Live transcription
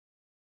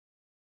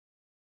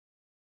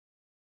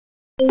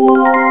Welcome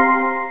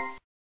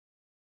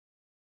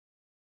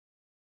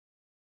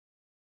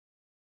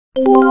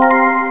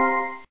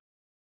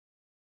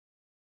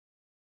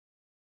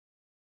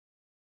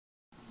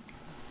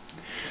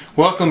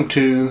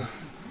to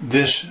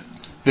this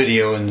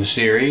video in the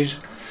series,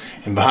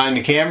 and behind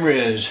the camera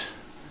is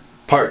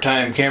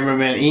part-time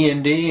cameraman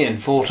E&D and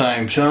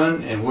full-time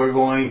son, and we're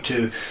going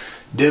to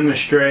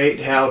demonstrate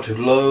how to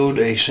load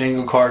a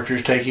single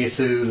cartridge, take you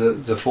through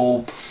the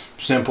full,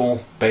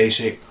 simple,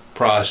 basic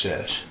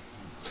process.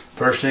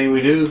 First thing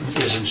we do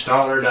is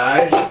install our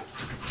dies.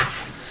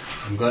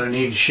 I'm going to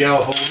need a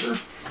shell holder.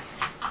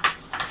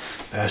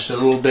 That's the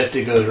little bit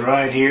that goes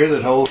right here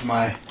that holds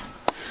my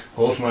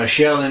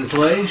shell in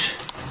place.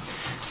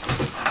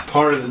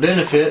 Part of the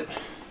benefit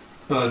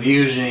of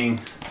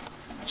using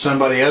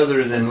somebody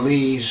other than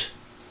Lee's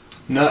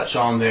nuts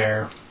on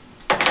their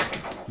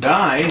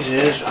dies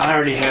is I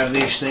already have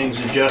these things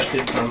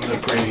adjusted from the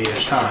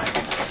previous time.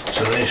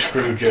 So they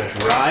screw just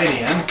right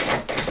in,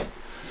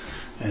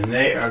 and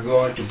they are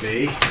going to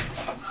be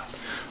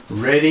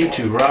ready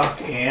to rock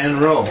and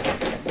roll.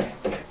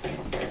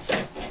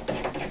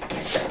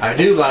 I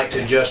do like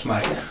to adjust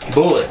my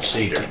bullet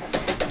seater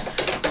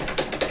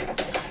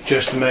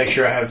just to make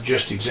sure I have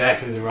just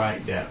exactly the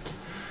right depth.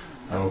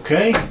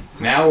 Okay,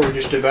 now we're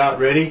just about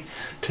ready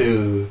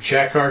to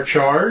check our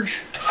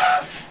charge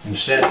and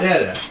set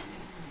that up.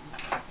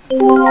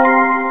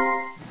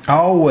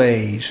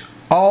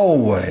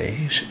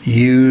 Always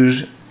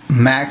use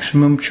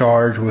maximum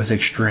charge with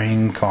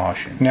extreme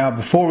caution. Now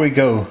before we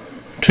go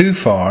too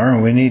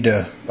far, we need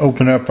to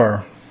open up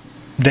our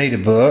data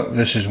book.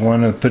 This is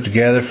one I put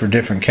together for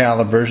different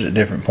calibers at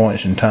different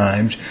points in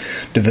times,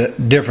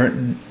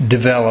 different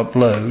developed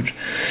loads,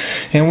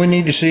 and we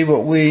need to see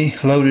what we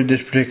loaded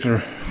this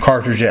particular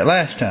cartridge at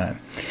last time.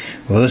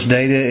 Well, this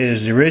data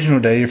is the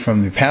original data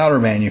from the powder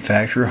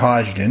manufacturer,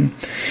 Hodgdon,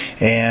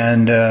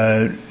 and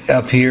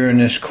up here in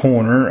this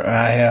corner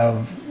I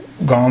have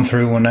gone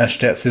through when I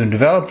stepped through and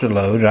developed the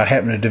load. I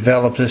happen to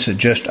develop this at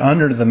just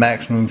under the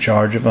maximum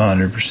charge of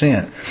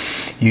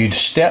 100%. You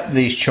step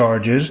these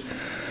charges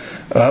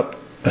up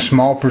a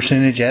small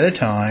percentage at a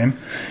time,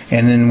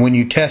 and then when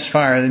you test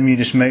fire them, you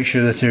just make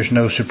sure that there's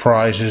no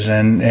surprises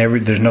and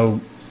there's no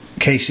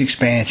case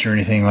expansion or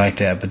anything like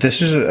that. But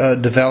this is a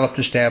developed,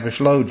 established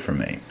load for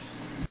me.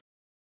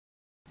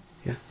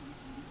 Yeah.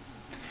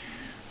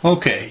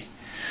 Okay,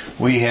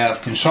 we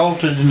have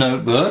consulted the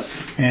notebook,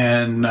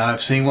 and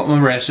I've seen what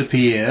my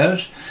recipe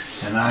is,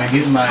 and I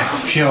get my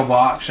shell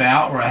box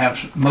out where I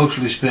have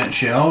mostly spent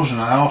shells,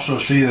 and I also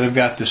see that I've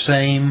got the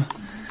same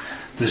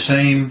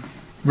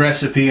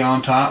recipe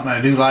on top, and I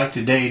do like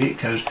to date it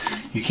because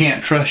you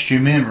can't trust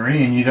your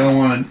memory and you don't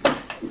want to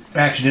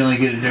accidentally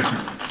get a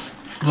different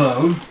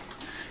load.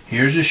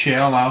 Here's a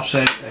shell, I'll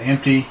say an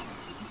empty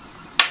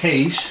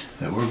case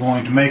that we're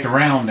going to make a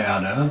round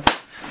out of,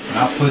 and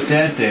I'll put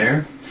that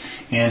there.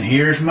 And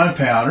here's my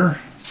powder,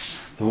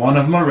 the one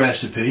of my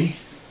recipe.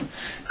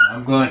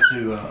 I'm going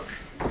to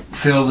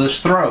fill this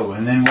throw,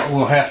 and then what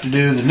we'll have to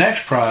do, the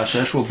next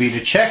process will be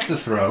to check the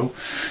throw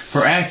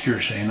for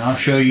accuracy, and I'll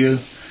show you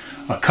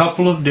a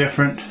couple of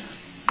different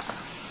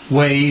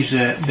ways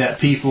that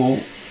people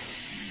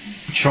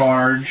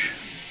charge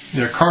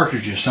their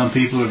cartridges. Some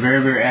people are very,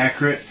 very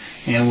accurate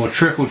and will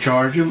triple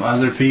charge them.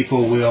 Other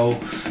people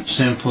will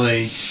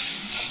simply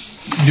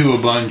do a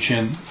bunch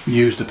and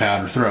use the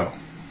powder throw.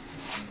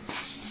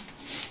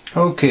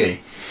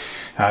 Okay,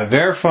 I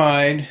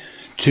verified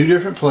two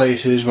different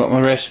places what my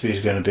recipe is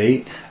going to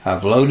be.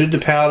 I've loaded the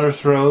powder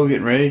throw,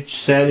 getting ready to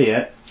set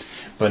it,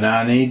 but now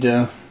I need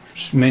to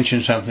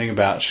mention something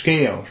about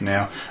scales.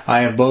 Now,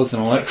 I have both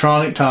an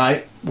electronic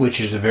type, which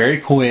is very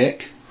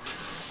quick,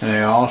 and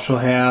I also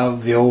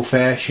have the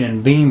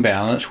old-fashioned beam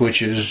balance,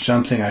 which is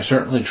something I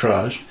certainly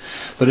trust.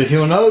 But if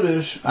you'll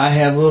notice, I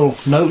have little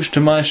notes to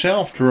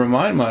myself to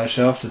remind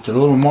myself that the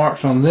little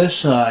marks on this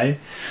side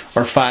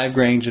are 5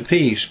 grains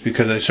apiece,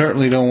 because I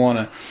certainly don't want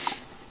to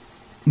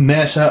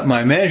mess up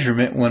my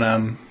measurement when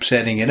I'm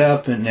setting it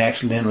up and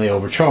accidentally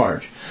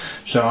overcharge.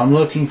 So I'm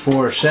looking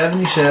for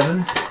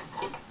 77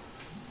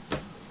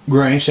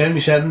 grain,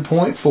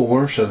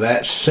 77.4, so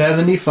that's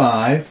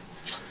 75,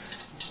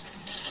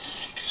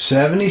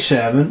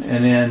 77,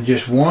 and then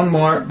just one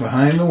mark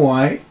behind the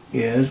white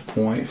is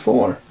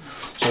 0.4.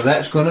 So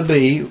that's going to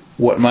be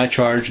what my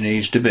charge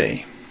needs to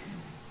be.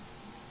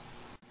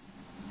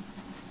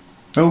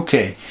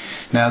 Okay,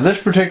 now this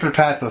particular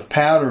type of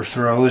powder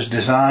throw is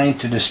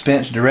designed to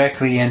dispense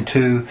directly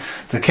into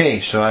the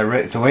case. So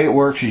the way it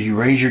works is you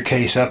raise your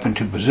case up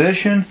into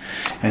position,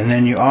 and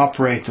then you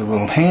operate the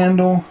little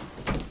handle,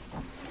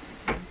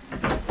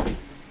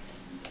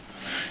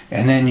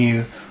 and then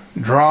you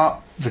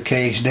drop the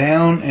case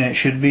down and it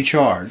should be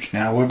charged.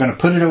 Now we're going to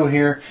put it over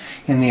here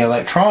in the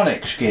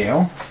electronic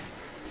scale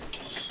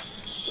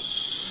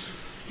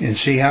and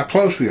see how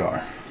close we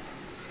are.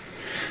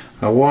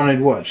 I wanted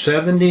what,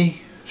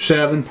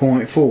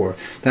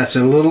 77.4. That's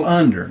a little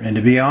under, and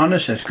to be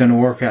honest, that's going to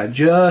work out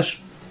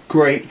just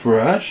great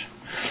for us.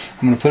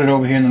 I'm going to put it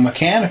over here in the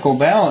mechanical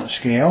balance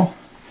scale,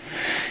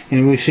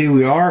 and we see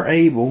we are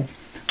able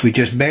we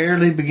just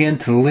barely begin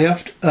to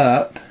lift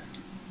up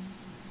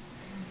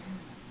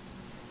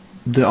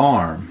the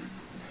arm.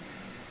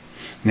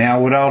 Now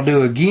what I'll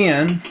do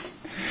again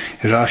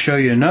is I'll show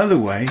you another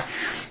way.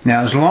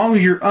 Now as long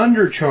as you're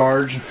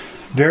undercharged,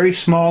 very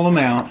small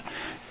amount,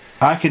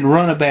 I could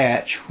run a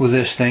batch with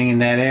this thing in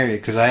that area,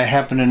 because I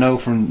happen to know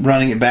from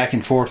running it back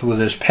and forth with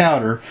this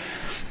powder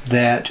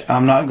that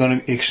I'm not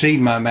going to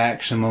exceed my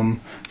maximum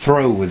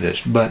throw with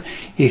this. But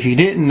if you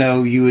didn't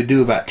know, you would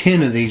do about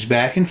 10 of these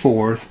back and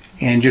forth,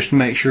 and just to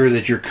make sure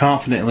that you're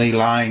confidently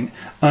lying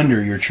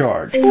under your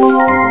charge.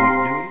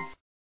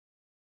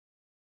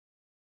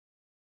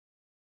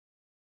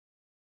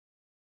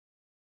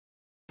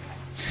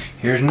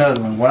 Here's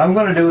another one. What I'm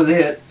going to do with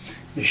it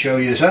is show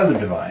you this other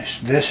device.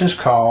 This is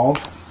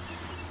called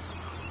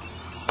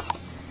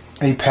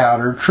a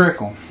powdered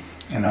trickle,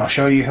 and I'll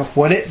show you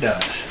what it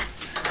does.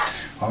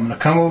 I'm going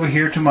to come over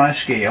here to my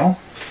scale,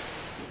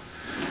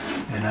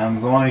 and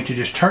I'm going to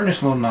just turn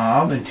this little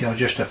knob until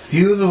just a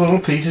few of the little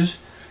pieces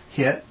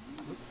hit.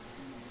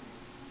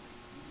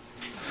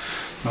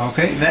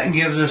 Okay, that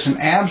gives us an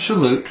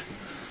absolute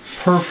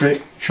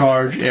perfect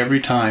charge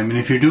every time. And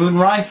if you're doing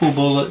rifle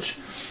bullets,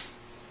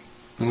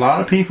 a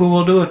lot of people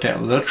will do it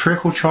that way. They'll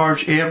trickle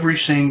charge every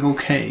single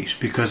case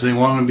because they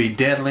want to be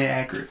deadly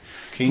accurate.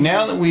 Okay,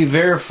 now that we've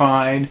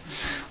verified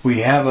we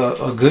have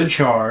a good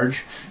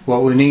charge,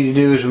 what we need to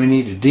do is we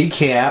need to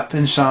decap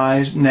and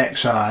size, neck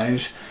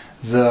size,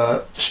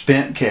 the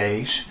spent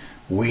case.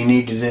 We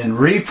need to then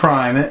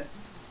reprime it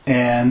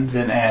and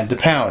then add the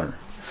powder.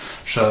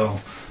 So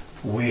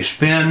we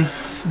spin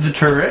the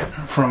turret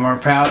from our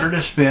powder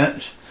to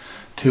spent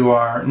to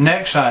our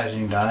neck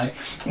sizing die,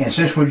 and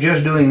since we're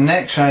just doing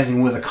neck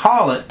sizing with a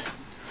collet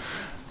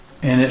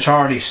and it's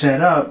already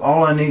set up,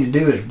 all I need to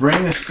do is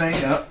bring this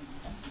thing up,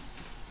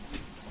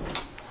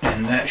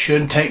 and that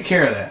should take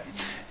care of that.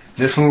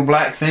 This little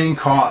black thing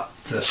caught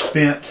the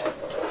spent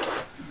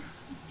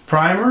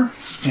primer,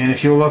 and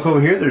if you'll look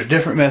over here, there's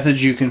different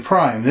methods you can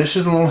prime. This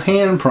is a little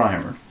hand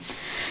primer,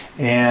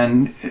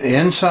 and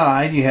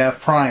inside you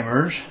have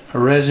primers, a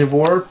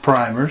reservoir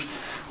primers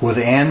with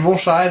the anvil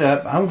side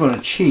up. I'm going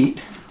to cheat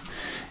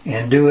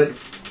and do it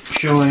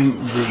showing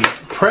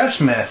the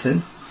press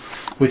method,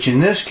 which in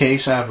this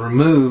case I've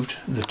removed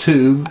the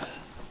tube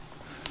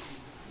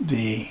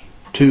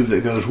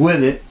that goes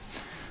with it.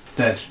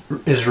 That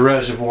is a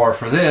reservoir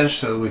for this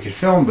so that we could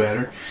film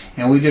better,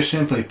 and we just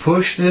simply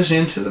push this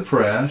into the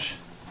press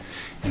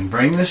and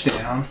bring this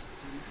down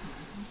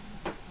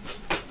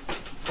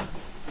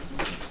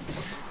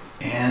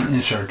and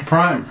insert the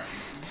primer.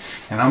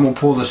 And I'm going to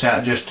pull this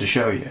out just to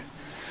show you.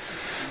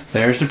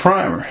 There's the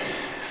primer.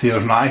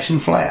 Feels nice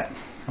and flat.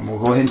 I'm going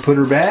to go ahead and put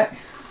her back.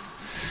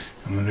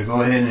 I'm going to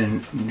go ahead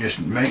and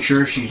just make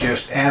sure she's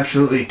just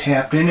absolutely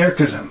tapped in there,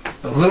 because I'm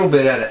a little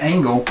bit at an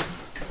angle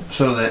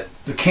so that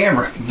the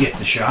camera can get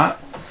the shot.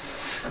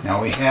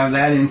 Now we have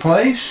that in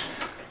place.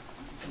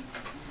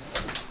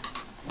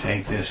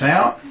 Take this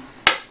out,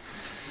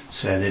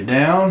 set it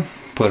down,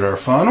 put our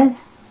funnel,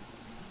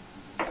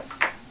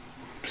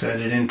 set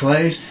it in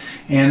place,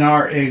 and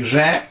our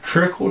exact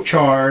trickle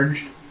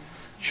charge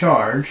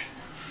the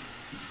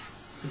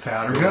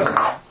powder goes.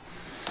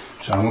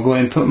 So I'm going to go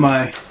ahead and put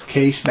my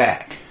case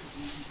back.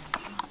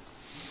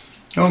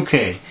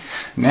 Okay,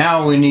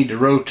 now we need to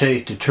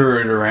rotate the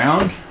turret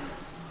around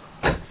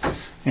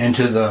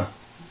into the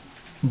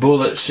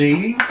bullet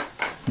seating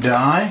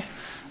die.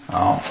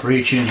 I'll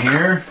reach in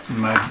here in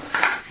my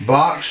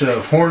box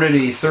of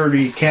Hornady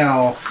 30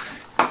 cal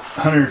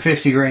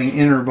 150 grain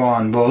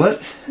Interbond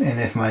bullet, and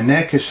if my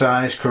neck is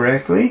sized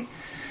correctly,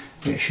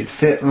 it should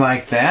fit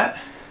like that,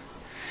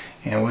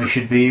 and we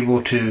should be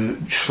able to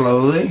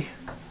slowly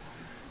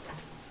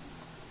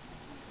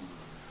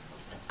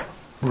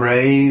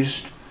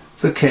raise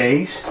the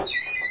case,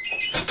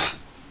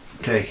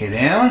 take it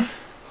down,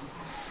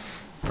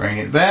 bring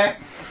it back,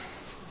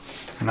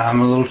 and I'm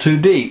a little too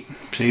deep.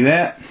 See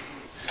that?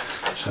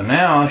 So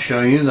now I'll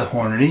show you the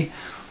Hornady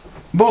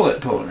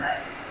bullet puller.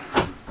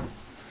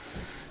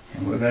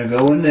 And we're going to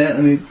go in that.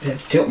 Let me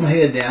tilt my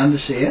head down to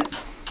see it.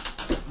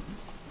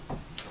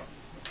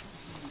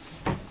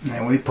 And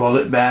then we pull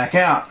it back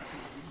out.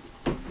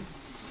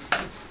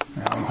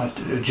 Now I'm going to have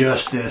to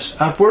adjust this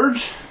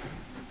upwards.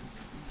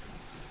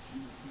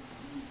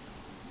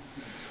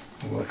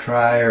 We'll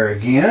try her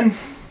again.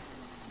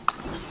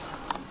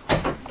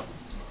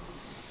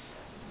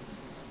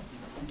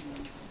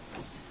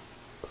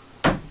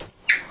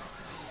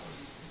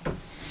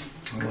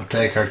 We'll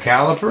take our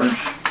calipers,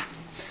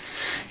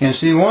 and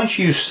see, once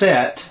you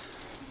set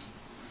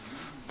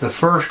the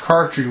first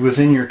cartridge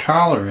within your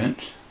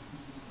tolerance,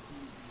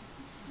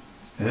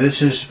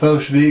 this is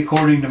supposed to be,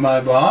 according to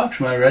my box,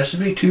 my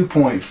recipe,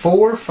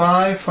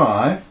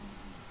 2.455,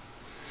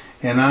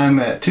 and I'm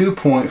at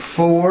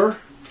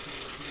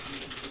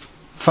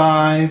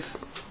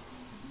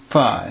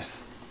 2.455.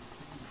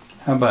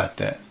 How about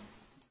that?